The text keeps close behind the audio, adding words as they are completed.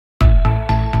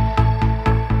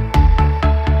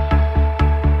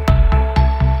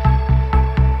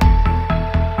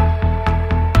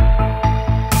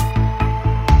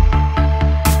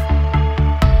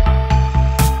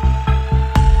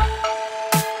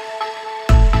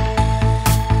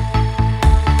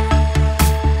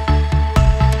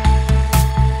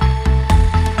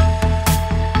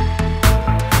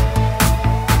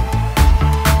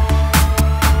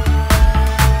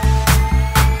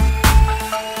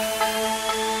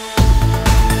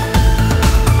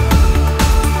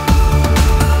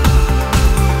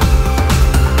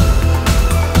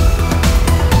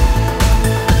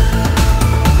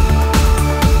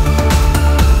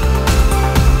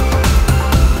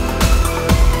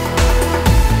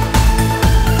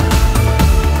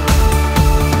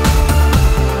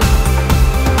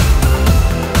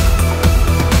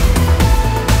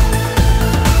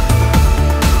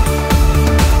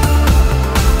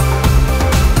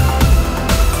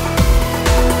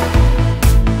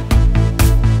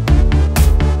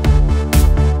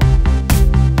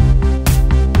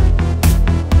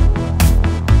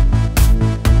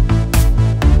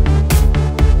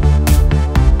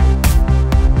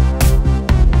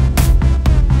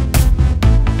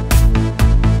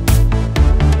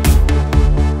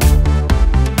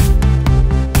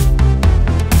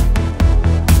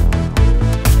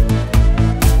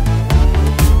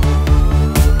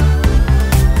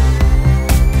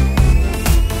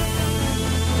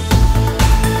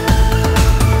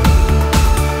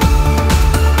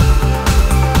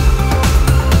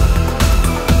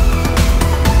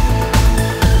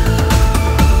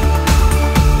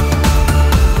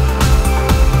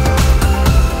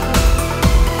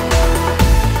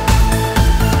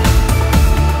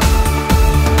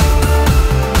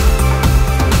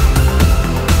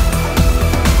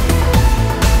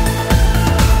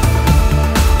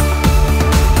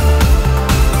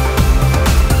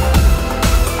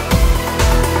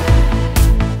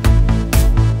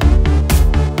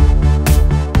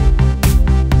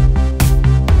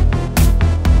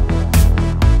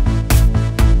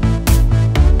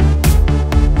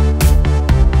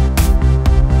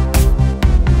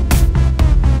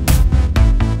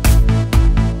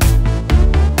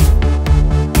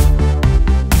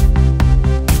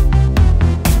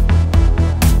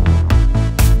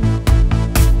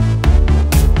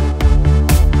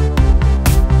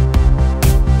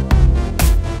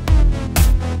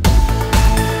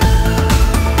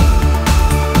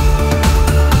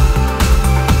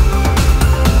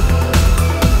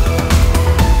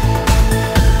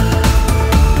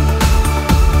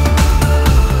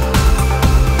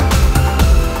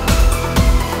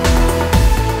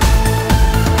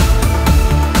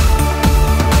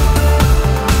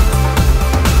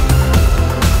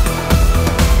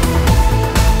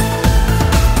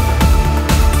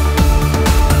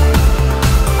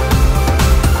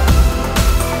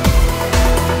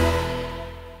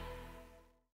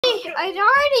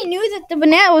the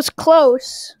banana was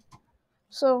close.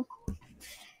 So. You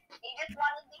just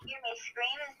wanted to hear me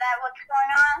scream? Is that what's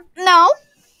going on? No.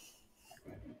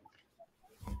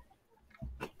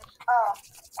 Oh,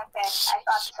 okay. I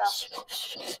thought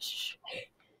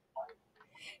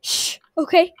so.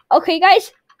 Okay. Okay,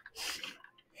 guys.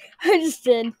 I just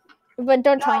did. But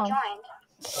don't tell him. I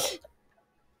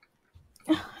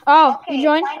joined. Oh, Okay, you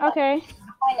joined? find Okay.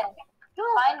 Find up.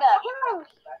 Find up.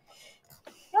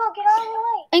 No, get out of the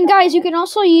way. And guys, you can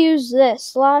also use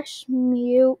this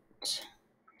 /mute.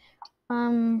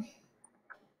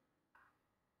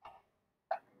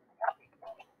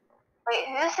 Wait,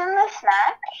 who's in the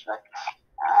snacks?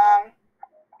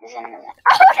 Who's in the snacks?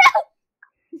 Oh no!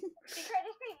 You tried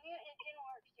to say mute, it didn't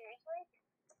work, seriously?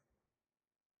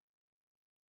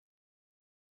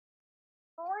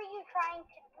 Who are you trying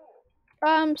to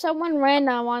mute? Someone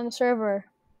random on the server.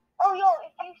 Oh, yo,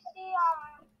 if you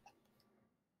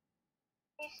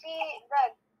see the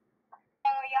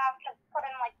thing where you have to put in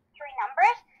like 3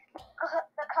 numbers,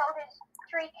 the code is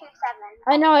 327.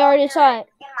 I know, I already saw it.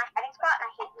 In my hiding spot, and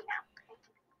I hate you now.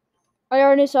 I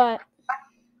already saw it.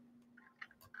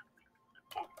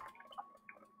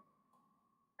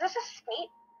 Is this a skate?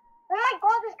 Oh my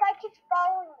god, this guy keeps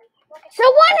following me.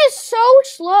 Someone is so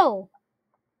slow.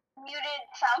 Muted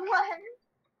someone.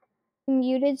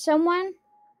 Muted someone?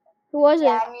 Who was it?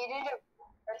 Yeah, I muted a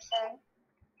person.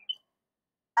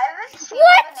 I haven't seen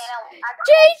What?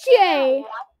 JJ! JJ!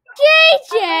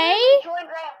 JJ! You joined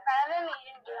right in front of him and you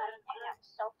didn't do anything. That's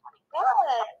so funny.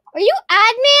 What? Are you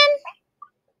admin?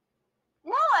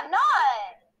 No, I'm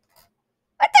not.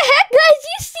 What the heck, guys? Do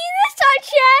you see this on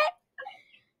chat?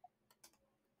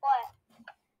 What?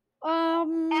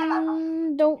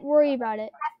 Don't worry about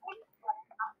it.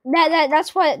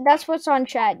 That's what's on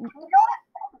chat. You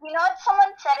know what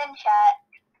someone said in chat?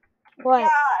 What? Yeah,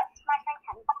 it's my friend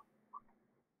Kenzie.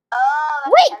 Oh,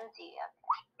 that's Wait! Kenzie.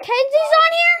 Kenzie's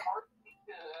on here?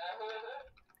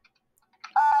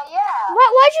 Yeah.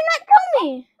 Why'd you not tell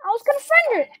me? I was gonna friend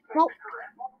her. Nope.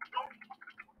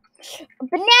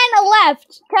 Banana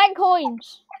left. 10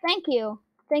 coins. Thank you.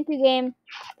 Thank you, game.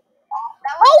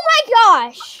 Oh my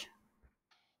gosh.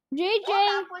 JJ.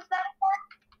 What map was that for?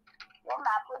 What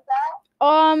map was that?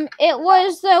 It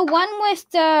was the one with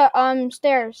the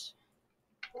stairs.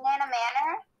 Banana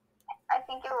Manor? I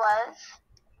think it was.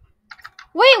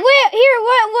 Wait, here,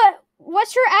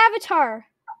 what's your avatar?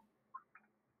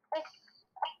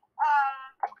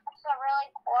 It's a really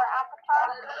poor avatar.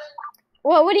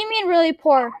 What do you mean really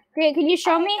poor? Okay, can you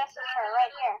show me? This is her,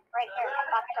 right here,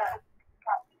 that's her.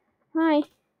 Hi.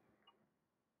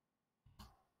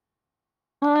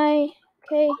 Hi.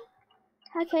 Okay.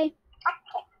 Okay.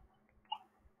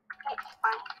 It's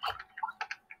fine.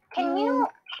 Can you,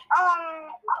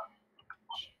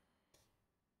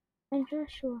 And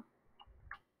Joshua.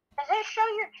 does it show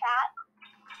your chat?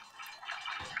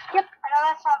 Yep. I know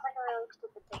that sounds like a really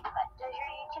stupid thing, but does your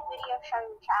YouTube video show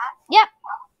your chat? Yep.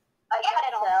 I cut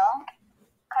it off.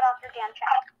 Cut off your damn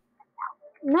chat.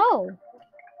 No.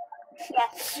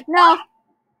 Yes. No.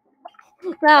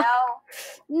 No. No.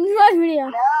 My video.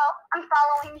 No. I'm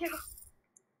following you.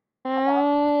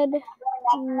 Add me.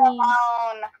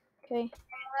 Okay.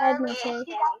 Add me. Okay. That's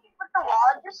what the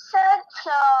wall just said,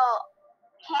 so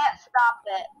can't stop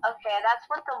it. Okay, that's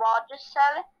what the wall just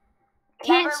said.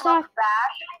 Can't Never stop. look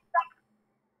back.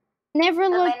 Never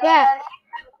The look bananas- back.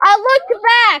 I looked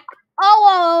back.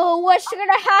 Oh, what's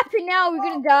gonna happen now? We're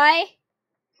gonna die.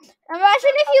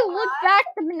 Imagine if you look back,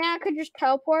 the banana could just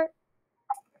teleport.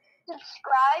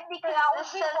 Subscribe because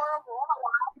this is horrible,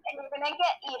 and you're gonna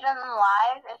get eaten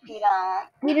alive if you don't.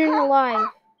 Eaten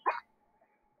alive.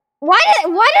 Why do they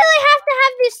have to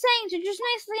have these things? It just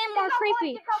makes the game more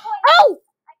creepy. Oh!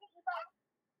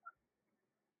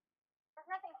 There's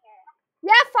nothing here.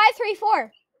 Yeah,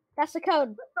 534. That's the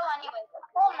code. So anyway, the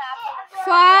full map is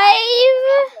 5,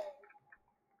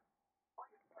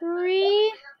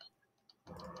 3,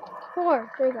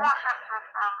 4. There you go.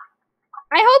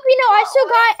 I hope you know I still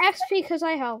got XP because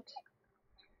I helped.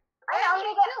 I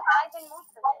only get 5 in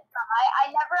most of it. I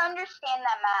never understand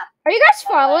that map. Are you guys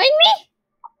following me?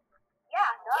 Yeah,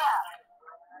 duh.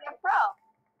 You're pro.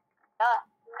 Duh.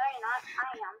 No, you're not.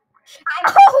 I am.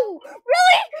 Oh,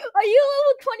 really? Are you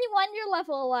level 21? You're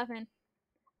level 11.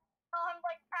 I'm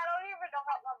like, I don't even know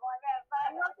what level I am, but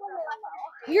I'm not level.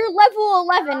 You're level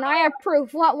 11. I have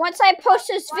proof. Once I post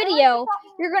this video,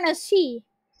 you're gonna see.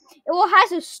 It will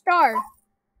has a star.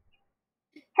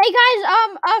 Hey guys,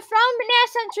 from Banana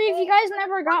Sensory, if you guys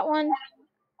never got one.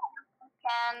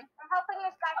 I'm helping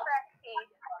this guy for XP.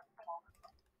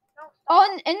 Oh,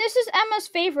 and this is Emma's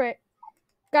favorite,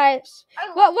 guys.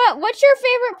 What's your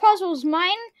favorite puzzles?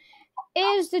 Mine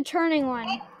is the turning one.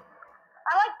 I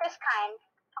like this kind.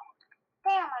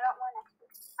 Damn, I don't want to.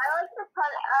 I like the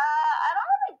puzzle. I don't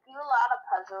really do a lot of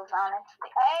puzzles, honestly.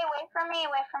 Hey, wait for me,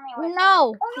 wait for me, wait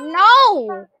No, for me.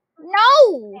 no,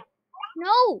 no,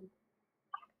 no.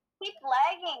 Keep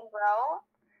lagging, bro.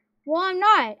 Well, I'm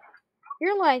not.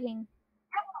 You're lagging.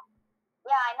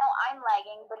 Yeah, I know I'm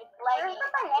lagging, but it's lagging. Where's the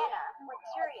banana? Like,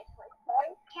 seriously. I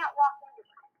can't walk into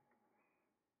it.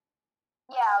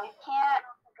 Yeah, we can't.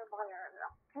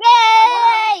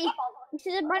 Yay! You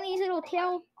see the bunny's little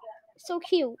tail? It's so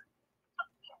cute.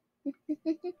 Like if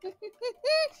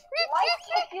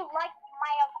you like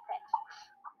my outfit.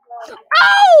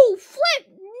 Oh! Flip!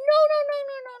 No, no, no,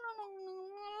 no, no, no, no.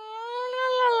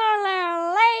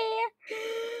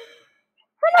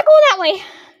 I'm not going that way.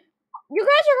 You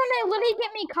guys are gonna literally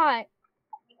get me caught.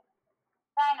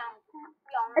 I know.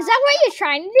 Is that what you're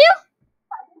trying to do?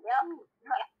 Yep.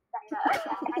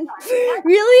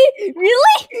 Really? Really?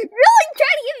 Really?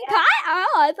 Trying to get me caught?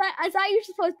 Oh, I thought you were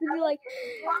supposed to be like,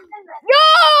 yo,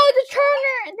 the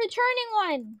turning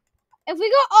one. If we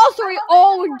go all three,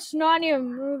 oh, it's not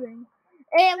even moving.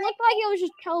 It looked like it was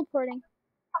just teleporting.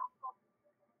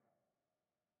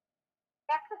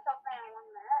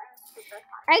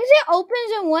 Exit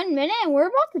opens in 1 minute, and we're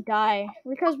about to die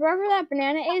because wherever that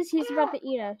banana is, he's about to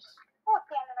eat us. Oh,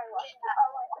 damn it, I lost that.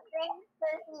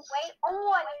 Wait,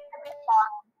 oh, I just saw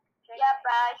him. Yep,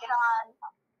 I saw him.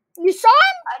 You saw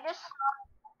him? I just saw him,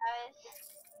 guys.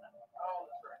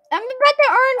 I'm about to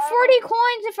earn 40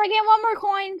 coins if I get one more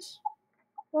coins.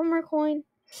 One more coin.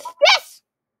 Yes!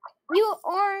 You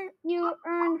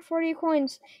earned 40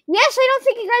 coins. Yes, I don't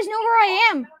think you guys know where I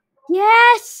am.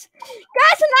 Yes!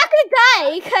 Guys, I'm not gonna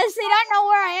die because they don't know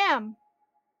where I am.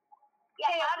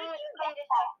 Yeah, how did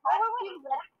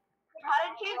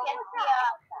you get the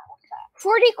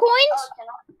 40 coins?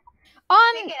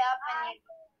 Pick it up and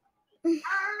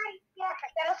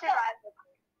that'll survive it.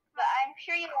 But I'm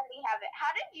sure you already have it.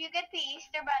 How did you get the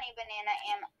Easter Bunny banana,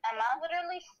 Emma?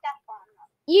 Literally step on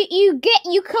them. You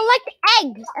collect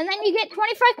eggs and then you get 25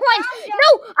 coins. No,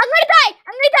 I'm gonna die!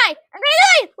 I'm gonna die! I'm gonna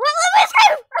die! Let me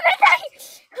escape! I'm gonna die!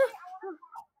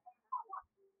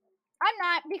 I'm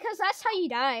not, because that's how you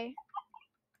die.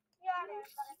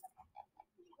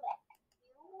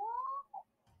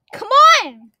 Come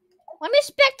on! Let me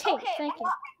spectate. Okay, Thank you.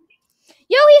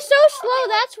 Yo, he's so slow.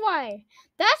 That's why.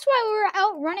 That's why we were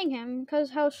outrunning him,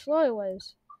 because how slow he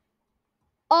was.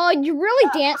 Oh, you're really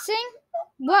dancing?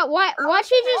 What? Watch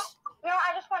you just... No,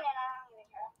 I just went in. I don't even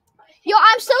care. Yo,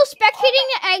 I'm still spectating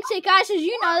the exit, guys. As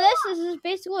you know this is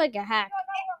basically like a hack.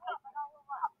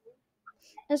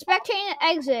 I'm spectating the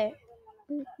exit.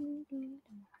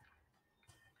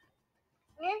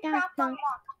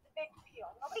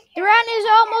 The round is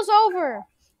almost over.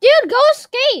 Dude, go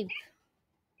escape.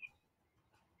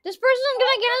 This person's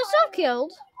gonna get himself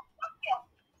killed.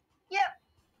 Yep.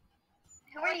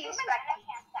 Who are you expecting?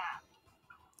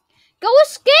 Go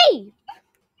escape.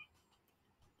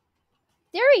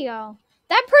 There we go.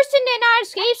 That person did not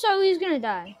escape, so he's gonna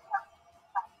die.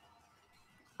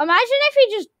 Imagine if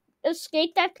he just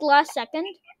escaped at the last second.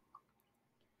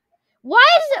 Why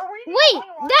is it? Wait,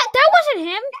 that wasn't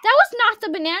him. That was not the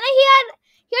banana. He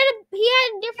had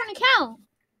a different account.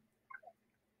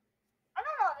 I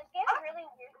don't know. This game is really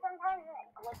weird sometimes, and it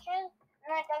glitches,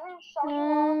 and it doesn't show you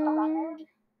all the letters,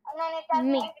 and then it doesn't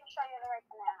even show you the right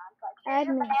banana. It's like, here's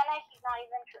your banana. He's not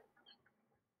even true.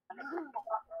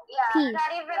 Yeah, Peace.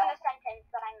 not even the sentence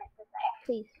that I meant to say.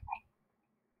 Please.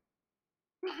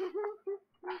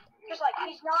 Just like,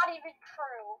 he's not even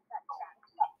true. That sounds.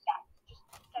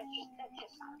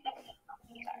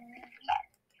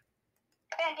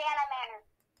 Bandana manner.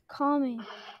 Call me.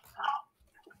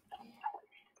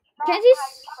 Oh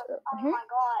my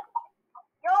god.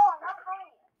 Yo, I'm not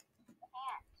calling you.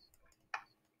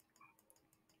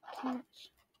 Can't. I'm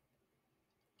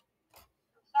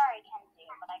sorry, Kenzie,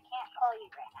 but I can't call you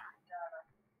right now.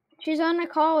 She's on a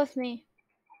call with me.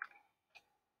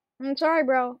 I'm sorry,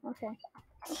 bro. Okay.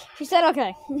 She said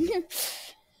okay.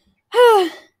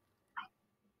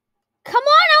 Come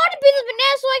on, I want to be the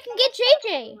banana so I can get JJ.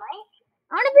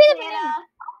 I want to be the banana.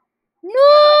 No.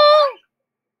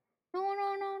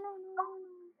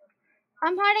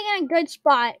 I'm hiding in a good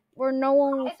spot where no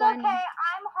one will find me. It's okay.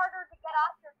 I'm harder to get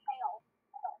off your tail.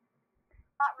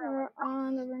 Not really. We're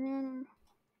on the banana.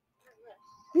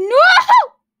 No!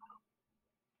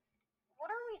 What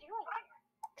are we doing?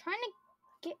 Trying to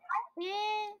get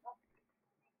in.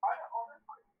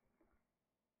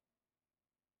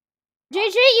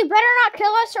 JJ, you better not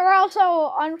kill us or else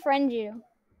I'll unfriend you.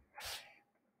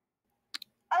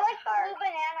 I like blue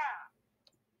banana.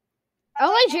 I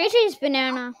like JJ's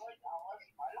banana.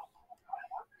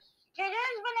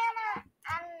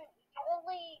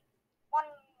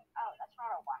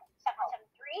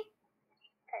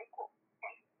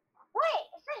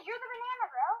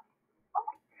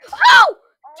 No!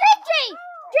 JJ!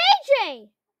 JJ!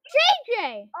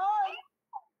 JJ! Oh,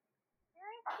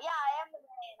 yeah, I am the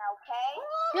main, okay?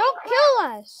 Don't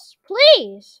kill us.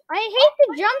 Please. I hate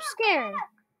the jump scare.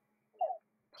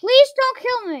 Please don't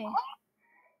kill me.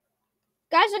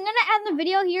 Guys, I'm going to end the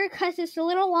video here because it's a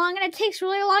little long and it takes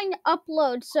really long to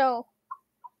upload. So,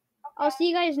 I'll see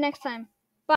you guys next time.